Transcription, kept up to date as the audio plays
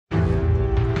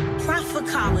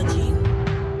Prophecology.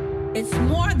 It's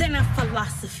more than a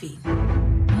philosophy,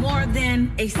 more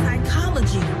than a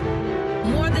psychology,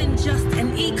 more than just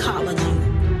an ecology,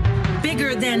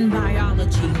 bigger than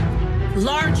biology,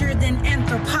 larger than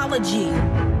anthropology,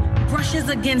 brushes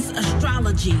against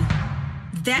astrology.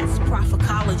 That's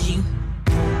prophecology.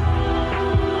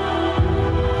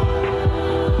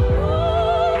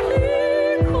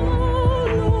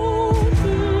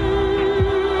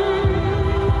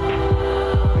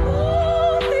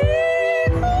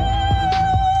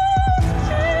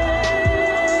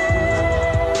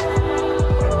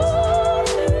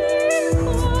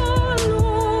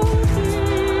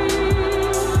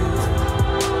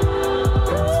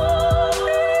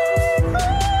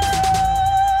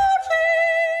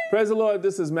 Praise the Lord.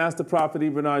 This is Master Prophet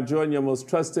Bernard Jordan, your most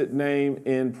trusted name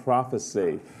in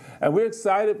prophecy. And we're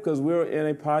excited because we're in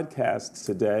a podcast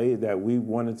today that we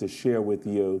wanted to share with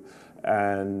you.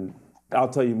 And I'll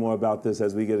tell you more about this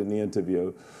as we get in the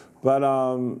interview. But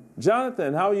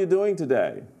Jonathan, how are you doing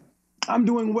today? I'm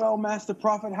doing well, Master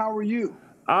Prophet. How are you?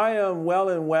 I am well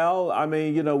and well. I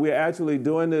mean, you know, we're actually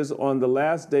doing this on the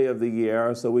last day of the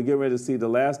year. So we're getting ready to see the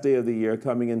last day of the year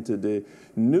coming into the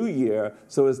new year.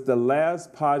 So it's the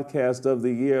last podcast of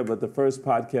the year, but the first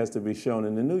podcast to be shown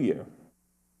in the new year.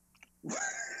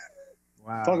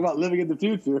 Wow. Talk about living in the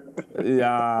future.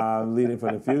 Yeah, I'm leading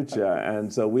from the future.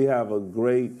 And so we have a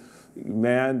great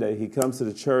man that he comes to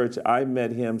the church. I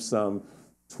met him some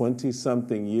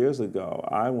 20-something years ago.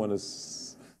 I want to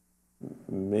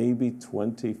maybe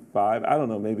 25. I don't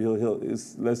know. Maybe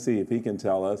let's see if he can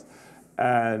tell us.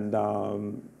 And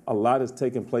a lot has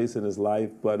taken place in his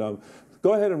life. But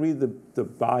go ahead and read the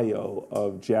bio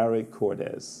of Jarrett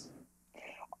Cordes.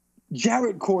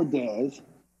 Jarrett Cordes,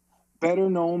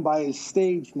 better known by his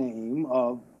stage name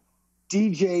of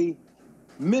DJ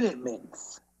Minute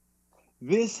Mix.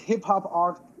 This hip-hop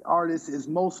artist is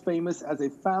most famous as a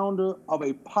founder of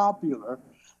a popular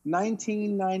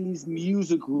 1990s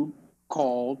music group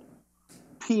called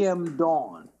PM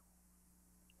Dawn.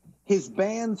 His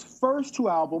band's first two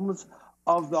albums,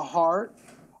 Of the Heart,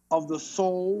 Of the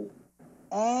Soul,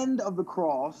 and Of the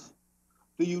Cross,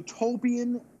 the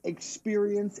Utopian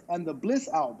Experience and the Bliss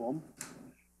album,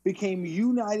 became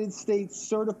United States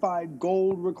certified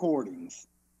gold recordings.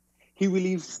 He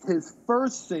released his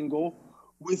first single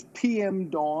with PM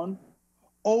Dawn,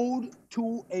 Ode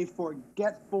to a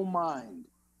Forgetful Mind,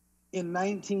 in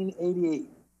 1988.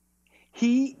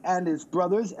 He and his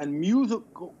brothers and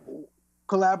musical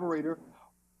collaborator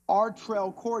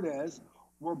Artrell Cordes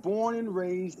were born and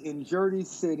raised in Jersey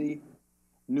City,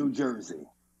 New Jersey.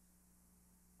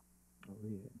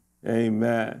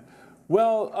 Amen.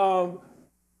 Well,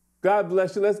 God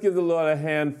bless you. Let's give the Lord a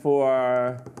hand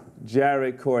for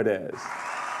Jarrett Cordes.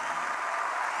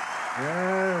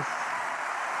 Yes.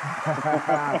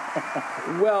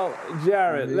 Well,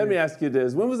 Jarrett, let me ask you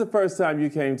this. When was the first time you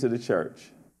came to the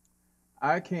church?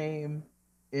 I came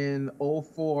in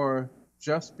 04,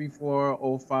 just before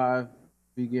 05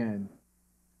 began.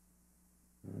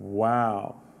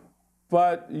 Wow.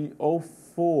 But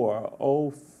 04,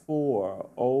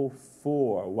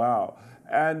 wow.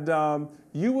 And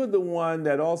you were the one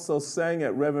that also sang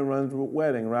at Reverend Run's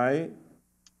wedding, right?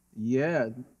 Yeah.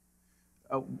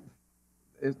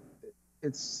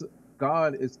 It's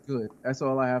God is good. That's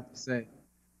all I have to say.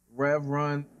 Rev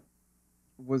Run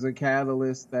was a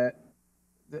catalyst that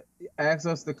asked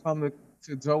us to come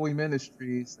to Zoe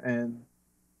Ministries, and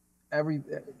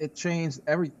it changed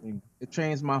everything. It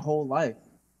changed my whole life,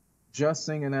 just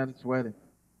singing at his wedding.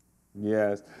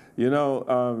 Yes. You know,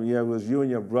 it was you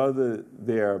and your brother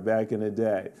there back in the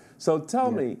day. So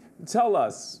tell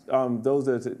us, those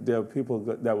that there are people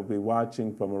that will be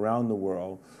watching from around the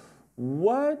world,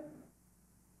 what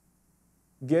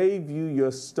gave you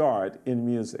your start in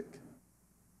music?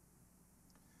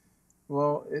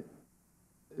 Well,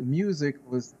 music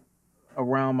was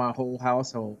around my whole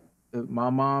household.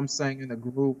 My mom sang in a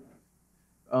group.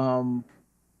 My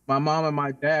mom and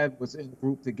my dad was in a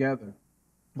group together,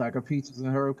 like a Peaches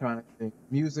and Herb kind of thing.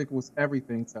 Music was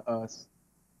everything to us.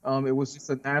 It was just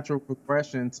a natural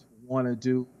progression to want to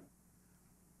do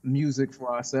music for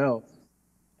ourselves.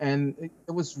 And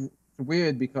it was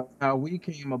weird because how we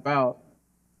came about,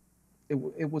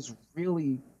 it was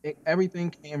really, everything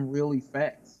came really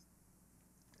fast.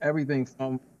 Everything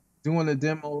from doing the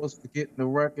demos to getting the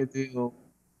record deal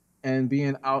and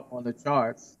being out on the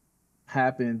charts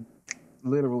happened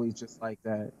literally just like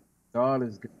that. God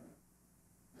is good.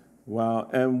 Wow.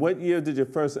 And what year did your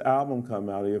first album come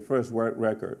out, or your first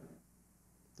record?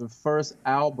 The first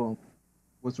album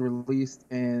was released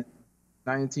in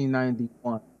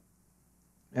 1991.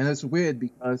 And it's weird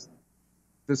because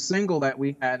the single that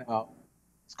we had out.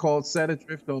 It's called Set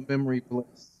Adrift on Memory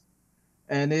Bliss.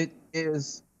 And it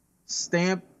is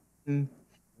stamped in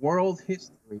world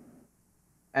history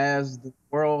as the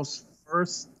world's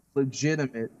first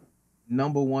legitimate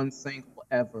 #1 single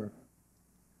ever.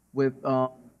 With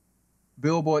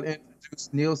Billboard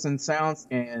introduced Nielsen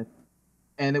SoundScan,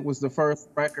 and it was the first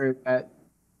record that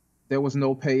there was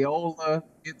no payola to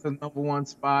get to the #1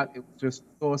 spot. It was just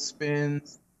store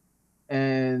spins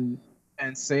and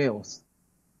sales.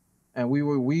 And we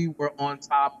were on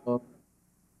top of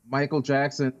Michael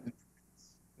Jackson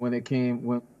when it came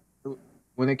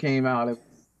out.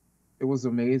 It was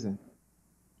amazing.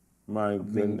 My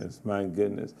goodness.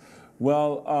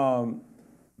 Well,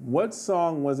 what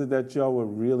song was it that y'all were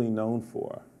really known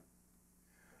for?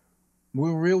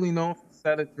 We're really known for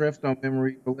Set Adrift on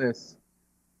Memory Bliss,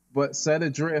 but Set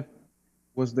Adrift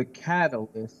was the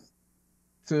catalyst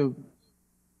to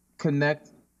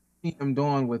connect PM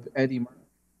Dawn with Eddie Murphy,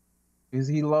 because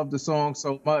he loved the song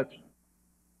so much.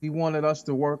 He wanted us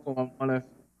to work on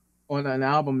an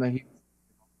album that he.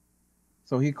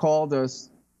 So he called us.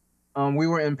 We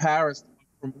were in Paris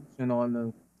doing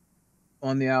promotion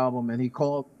on the album, and he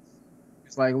called us.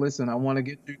 He's like, "Listen, I want to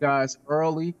get you guys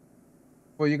early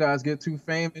before you guys get too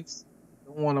famous.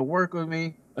 Don't want to work with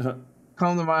me.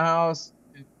 Come to my house,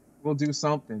 and we'll do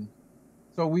something."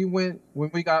 So we went,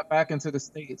 when we got back into the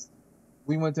States,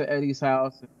 we went to Eddie's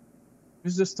house, and he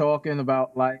was just talking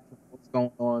about life and what's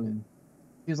going on. And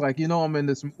he's like, I'm in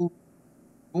this movie,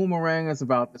 Boomerang. It's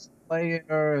about this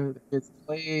player that gets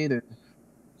played, and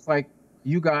it's like,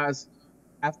 you guys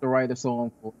have to write a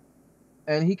song for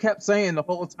it. And he kept saying the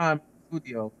whole time in the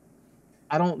studio,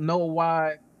 I don't know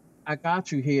why I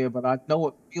got you here, but I know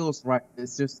it feels right.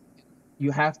 It's just,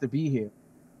 you have to be here.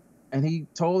 And he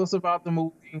told us about the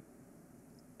movie,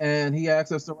 and he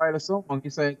asked us to write a song. He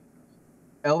said,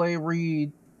 L.A.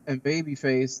 Reid and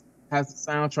Babyface has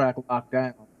the soundtrack locked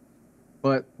down,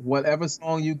 but whatever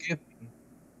song you give me,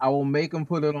 I will make them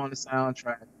put it on the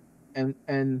soundtrack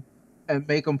and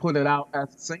make them put it out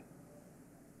as a single.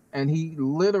 And he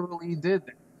literally did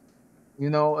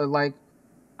that. Like,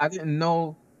 I didn't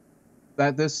know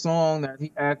that this song that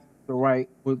he asked to write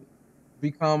would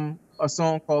become a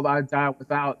song called I Die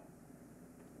Without,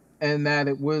 and that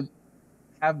it would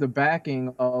have the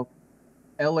backing of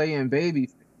L.A. and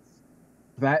Babyface,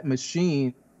 that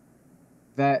machine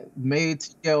that made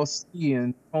TLC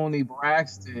and Tony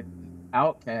Braxton and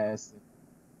Outkast.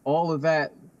 All of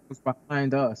that was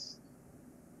behind us.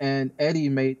 And Eddie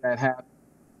made that happen.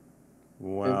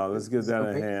 Wow, let's give that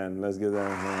a hand. Let's give that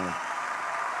a hand.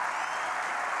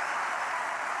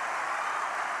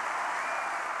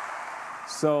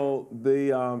 So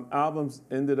the albums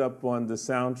ended up on the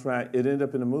soundtrack. It ended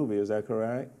up in a movie, is that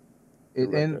correct?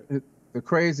 The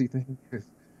crazy thing is,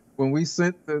 when we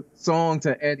sent the song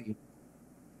to Eddie,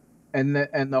 and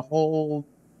the whole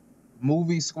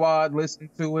movie squad listened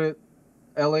to it,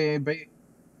 L.A. and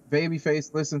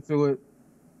Babyface listened to it,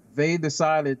 they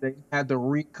decided they had to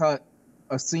recut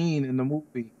a scene in the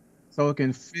movie so it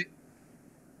can fit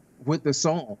with the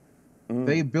song.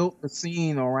 They built the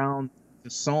scene around the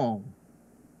song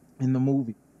in the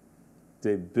movie.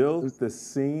 They built the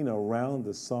scene around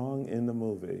the song in the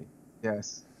movie.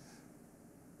 Yes.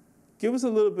 Give us a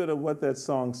little bit of what that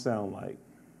song sound like.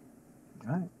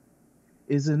 All right.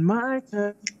 Is it my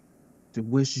turn to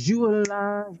wish you were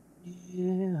alive?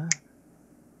 Yeah.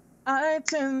 I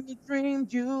tend to dream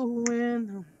you when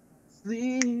I'm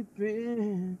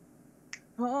sleeping.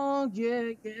 Oh,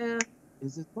 yeah, yeah.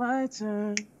 Is it my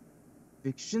turn?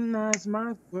 Fictionize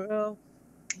my world.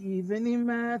 Even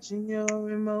imagine your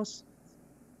emotions.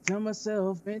 Tell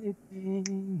myself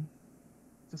anything.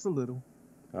 Just a little.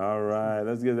 All right,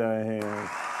 let's give that a hand.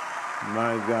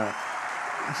 My God.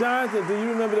 Jonathan, do you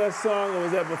remember that song, or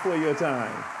was that before your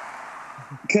time?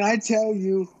 Can I tell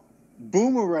you,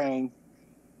 Boomerang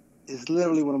is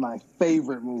literally one of my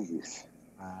favorite movies.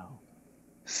 Wow.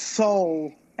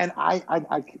 So, and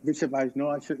Bishop, I don't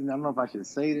know if I should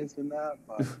say this or not,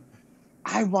 but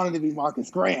I wanted to be Marcus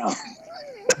Graham.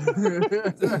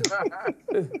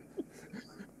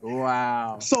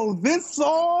 Wow. So this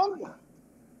song,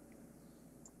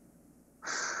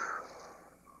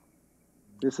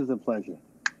 this is a pleasure.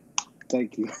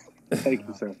 Thank you. Thank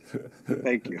you, sir.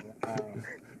 Thank you. Wow.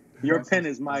 Your pen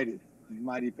is mighty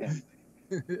pen.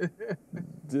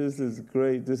 This is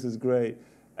great. This is great.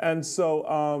 And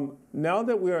so now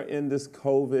that we are in this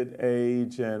COVID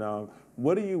age, and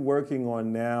what are you working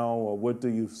on now, or what do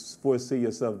you foresee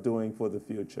yourself doing for the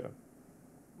future?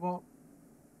 Well,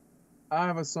 I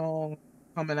have a song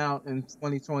coming out in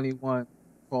 2021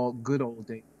 called Good Old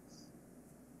Days.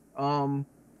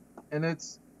 and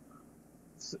it's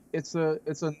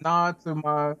a nod to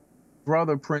my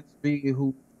brother Prince B,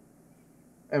 who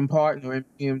and partner in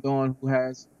PM Dawn, who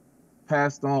has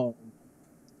passed on,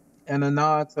 and a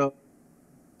nod to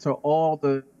all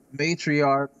the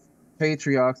matriarchs,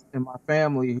 patriarchs in my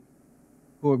family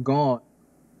who are gone.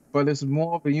 But it's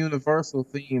more of a universal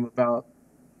theme about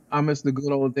I miss the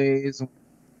good old days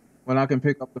when I can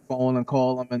pick up the phone and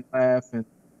call them and laugh and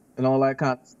all that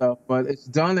kind of stuff. But it's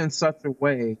done in such a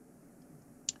way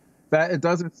that it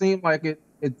doesn't seem like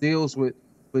it deals with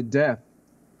death,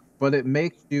 but it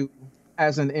makes you,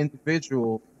 as an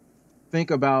individual, think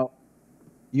about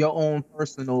your own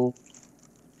personal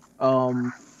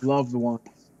loved ones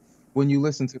when you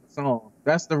listen to the song.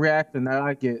 That's the reaction that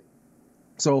I get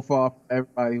so far from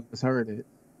everybody who's heard it.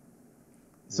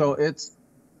 So it's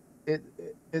it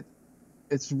it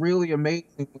it's really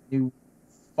amazing when you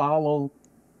follow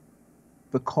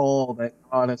the call that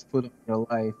God has put in your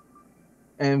life.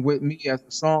 And with me as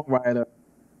a songwriter,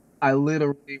 I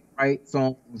literally write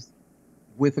songs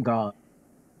with God.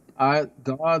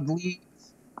 God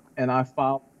leads and I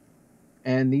follow.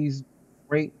 And these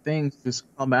great things just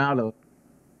come out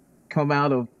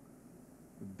of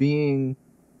being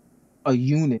a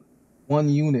unit, one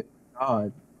unit with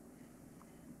God.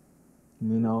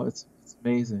 You know, it's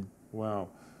amazing. Wow.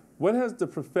 What has the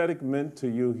prophetic meant to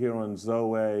you here on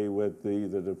Zoe with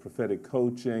either the prophetic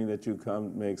coaching that you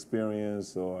may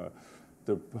experience or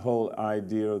the whole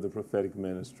idea of the prophetic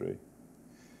ministry?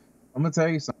 I'm going to tell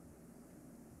you something.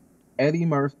 Eddie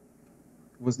Murphy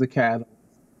was the catalyst,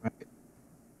 right?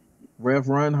 Rev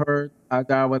Run heard I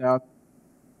Die Without,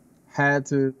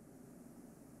 him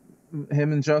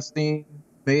and Justine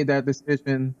made that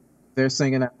decision. They're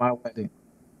singing at my wedding.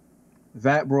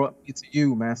 That brought me to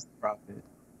you, Master Prophet.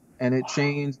 And it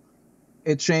changed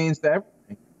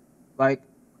everything. Like,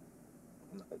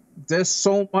 there's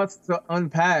so much to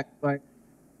unpack. Like,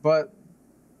 but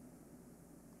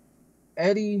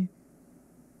Eddie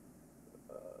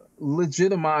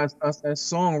legitimized us as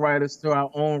songwriters through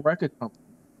our own record company.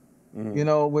 Mm-hmm. You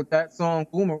know, with that song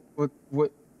with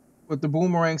the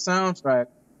Boomerang soundtrack,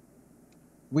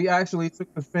 we actually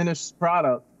took the finished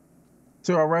product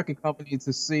to our record company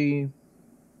to see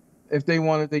if they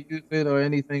wanted to use it or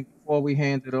anything before we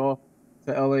handed it off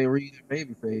to L.A. Reid and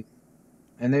Babyface.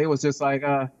 And they was just like,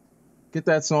 get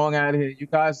that song out of here. You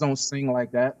guys don't sing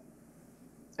like that.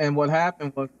 And what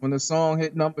happened was when the song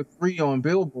hit number 3 on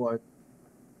Billboard,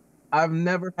 I've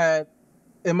never had,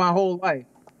 in my whole life,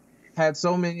 had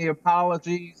so many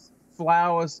apologies,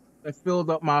 flowers that filled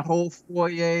up my whole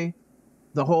foyer,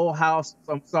 the whole house.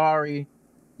 I'm sorry.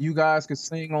 You guys could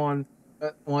sing on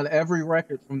every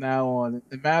record from now on.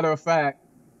 As a matter of fact,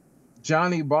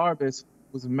 Johnny Barbas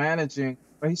was managing,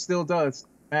 but he still does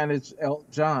manage Elton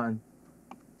John.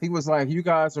 He was like, you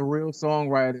guys are real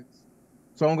songwriters,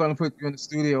 so I'm going to put you in the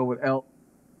studio with Elton,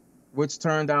 which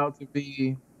turned out to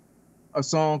be a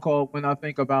song called When I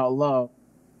Think About Love.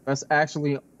 That's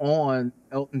actually on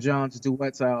Elton John's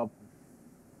Duets album.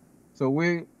 So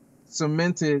we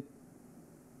cemented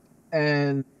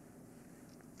and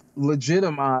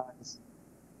legitimized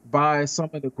by some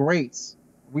of the greats.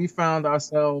 We found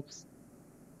ourselves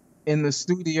in the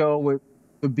studio with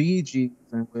the Bee Gees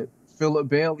and with Philip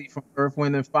Bailey from Earth,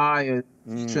 Wind and Fire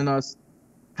teaching us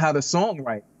how to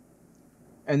songwrite.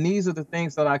 And these are the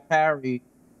things that I carry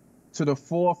to the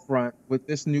forefront with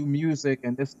this new music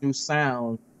and this new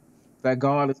sound that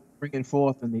God is bringing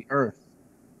forth in the earth.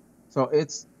 So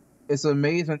it's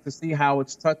amazing to see how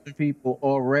it's touching people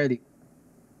already.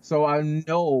 So I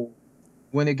know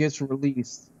when it gets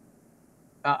released,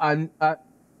 I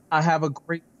have a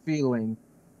great feeling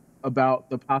about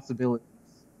the possibilities.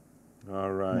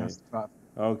 All right.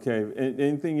 Okay.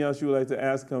 Anything else you would like to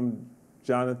ask him,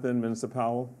 Jonathan, Minister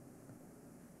Powell?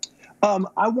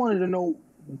 I wanted to know,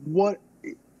 what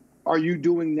are you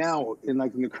doing now in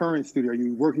the current studio? Are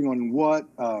you working on what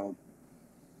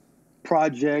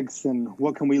projects, and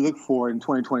what can we look for in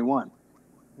 2021?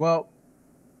 Well,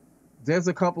 there's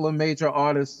a couple of major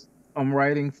artists I'm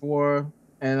writing for,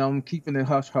 and I'm keeping it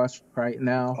hush hush right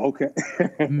now. Okay.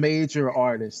 Major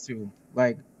artists too.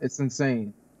 Like, it's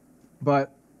insane.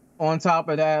 But on top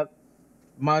of that,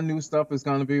 my new stuff is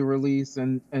going to be released,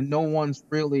 and no one's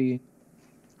really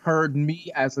heard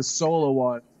me as a solo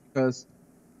artist because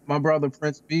my brother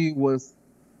Prince B was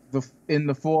in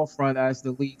the forefront as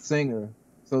the lead singer.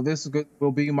 So this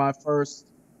will be my first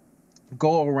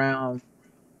go around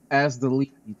as the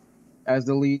lead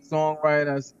songwriter,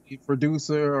 as the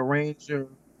producer, arranger,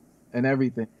 and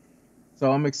everything.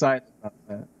 So I'm excited about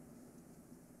that.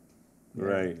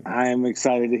 Right. I am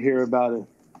excited to hear about it.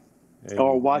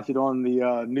 or Amen. watch it on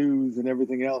the news and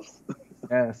everything else.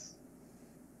 Yes.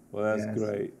 Well, that's Yes.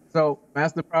 great. So,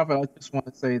 Master Prophet, I just want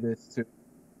to say this too.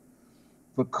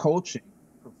 For coaching,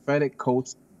 prophetic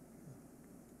coaching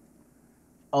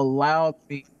allowed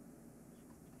me,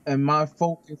 and my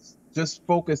focus just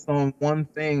focused on one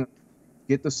thing: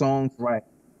 get the songs right.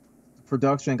 The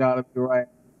production got to be right.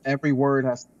 Every word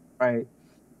has to be right.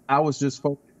 I was just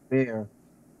focused there.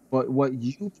 But what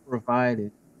you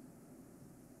provided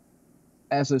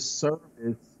as a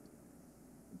service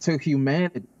to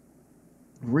humanity,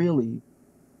 really,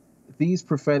 these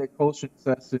prophetic coaching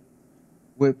sessions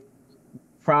with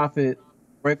Prophet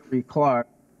Gregory Clark,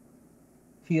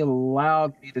 he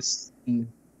allowed me to see in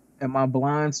my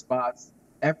blind spots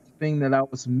everything that I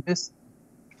was missing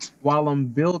while I'm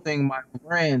building my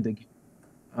brand again.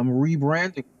 I'm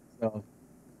rebranding myself.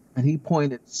 And he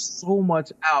pointed so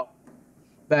much out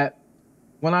that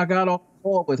when I got off the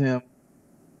call with him,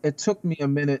 it took me a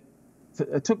minute.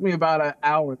 It took me about an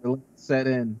hour to let it set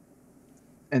in.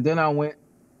 And then I went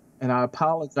and I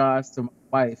apologized to my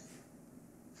wife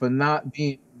for not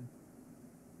being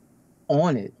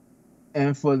on it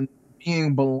and for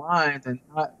being blind and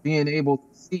not being able to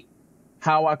see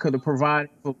how I could have provided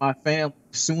for my family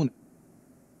sooner.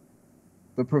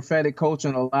 The prophetic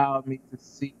coaching allowed me to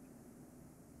see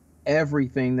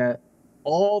everything, that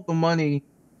all the money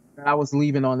that I was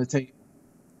leaving on the table.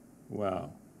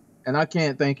 Wow. And I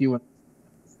can't thank you enough,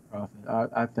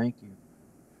 Prophet. I thank you.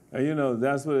 And you know,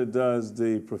 that's what it does.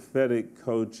 The prophetic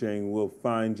coaching will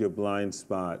find your blind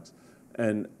spots.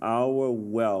 And our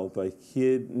wealth are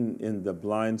hidden in the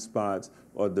blind spots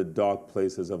or the dark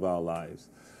places of our lives.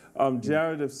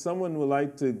 Jarrett, if someone would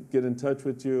like to get in touch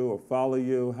with you or follow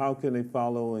you, how can they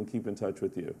follow and keep in touch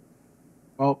with you?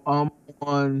 Well, I'm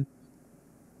on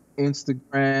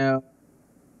Instagram.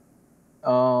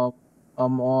 I'm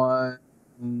on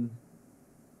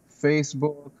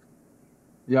Facebook.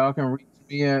 Y'all can reach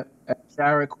me at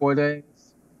Jarrett Cordes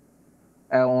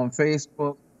on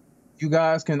Facebook. You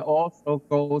guys can also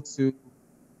go to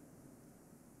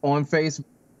on Facebook,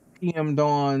 PM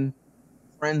Dawn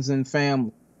Friends and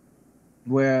Family,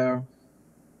 where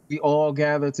we all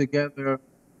gather together.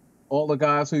 All the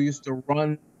guys who used to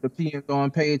run the PM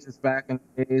Dawn pages back in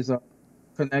the days are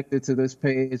connected to this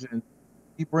page, and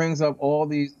he brings up all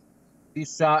these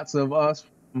shots of us.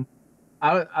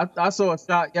 I saw a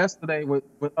shot yesterday with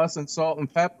us and Salt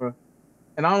and Pepper,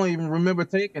 and I don't even remember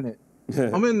taking it.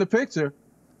 I'm in the picture.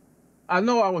 I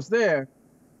know I was there,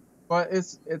 but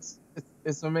it's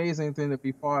amazing thing to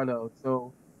be part of.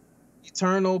 So,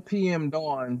 Eternal PM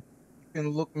Dawn, you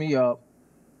can look me up,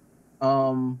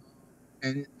 and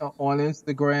on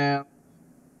Instagram,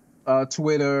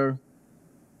 Twitter,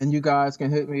 and you guys can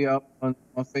hit me up on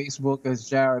Facebook as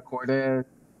Jarrett Cordes,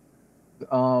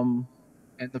 and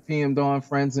the PM Dawn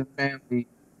Friends and Family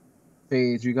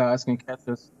page. You guys can catch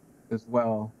us as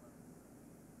well.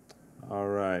 All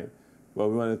right. Well,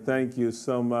 we want to thank you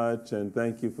so much and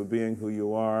thank you for being who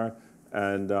you are.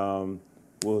 And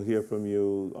we'll hear from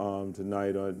you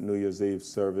tonight on New Year's Eve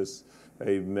service.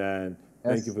 Amen.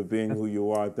 Yes. Thank you for being who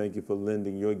you are. Thank you for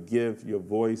lending your gift, your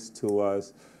voice to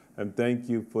us. And thank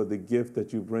you for the gift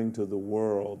that you bring to the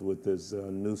world with this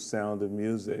new sound of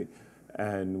music.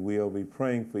 And we'll be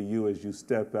praying for you as you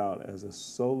step out as a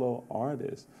solo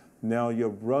artist. Now, your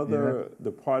brother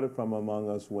departed from among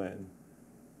us when?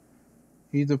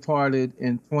 He departed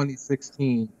in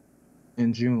 2016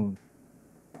 in June.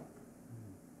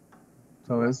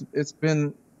 So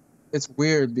it's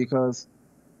weird because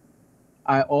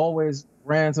I always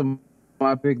ran to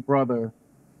my big brother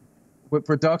with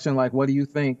production, like, what do you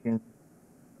think? And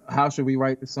how should we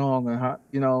write the song? And how,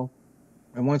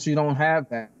 and once you don't have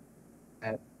that,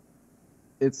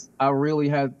 I really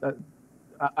had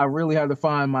to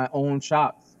find my own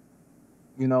chops,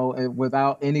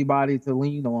 without anybody to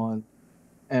lean on,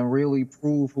 and really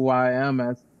prove who I am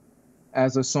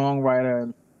as a songwriter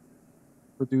and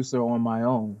producer on my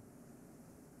own.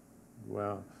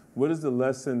 Wow. What is the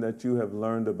lesson that you have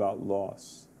learned about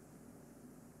loss?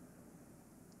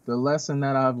 The lesson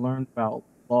that I've learned about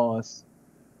loss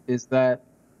is that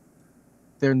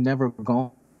they're never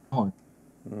gone.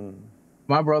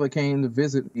 My brother came to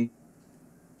visit me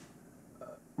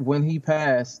when he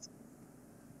passed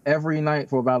every night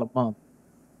for about a month.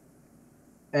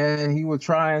 And he would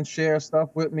try and share stuff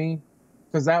with me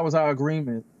because that was our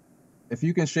agreement. If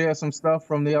you can share some stuff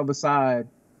from the other side,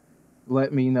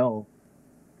 let me know.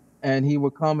 And he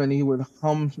would come and he would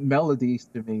hum melodies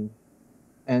to me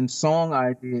and song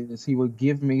ideas. He would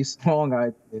give me song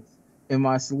ideas in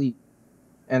my sleep.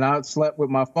 And I slept with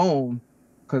my phone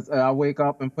because I wake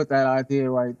up and put that idea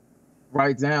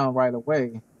right down right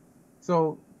away.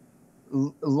 So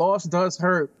loss does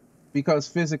hurt because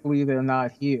physically they're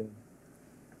not here,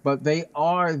 but they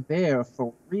are there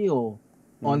for real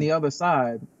on the other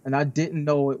side. And I didn't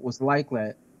know it was like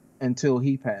that until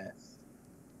he passed.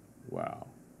 Wow.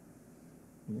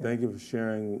 Yeah. Thank you for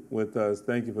sharing with us.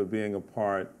 Thank you for being a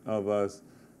part of us.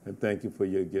 And thank you for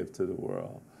your gift to the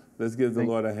world. Let's give the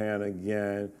Lord a hand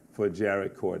again for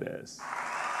Jarrett Cordes.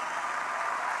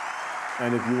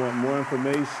 And if you want more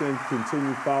information,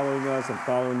 continue following us and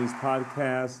following these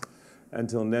podcasts.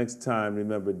 Until next time,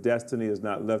 remember, destiny is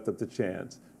not left up to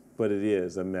chance, but it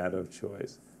is a matter of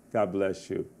choice. God bless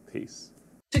you. Peace.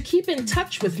 To keep in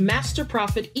touch with Master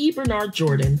Prophet E. Bernard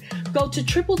Jordan, go to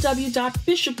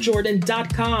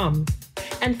www.bishopjordan.com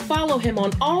and follow him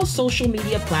on all social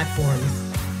media platforms.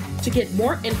 To get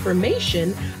more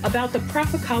information about the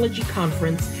Prophecology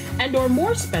Conference and or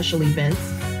more special events,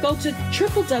 go to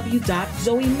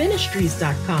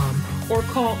www.zoeministries.com or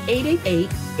call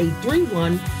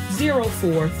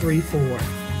 888-831-0434.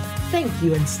 Thank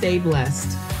you and stay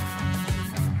blessed.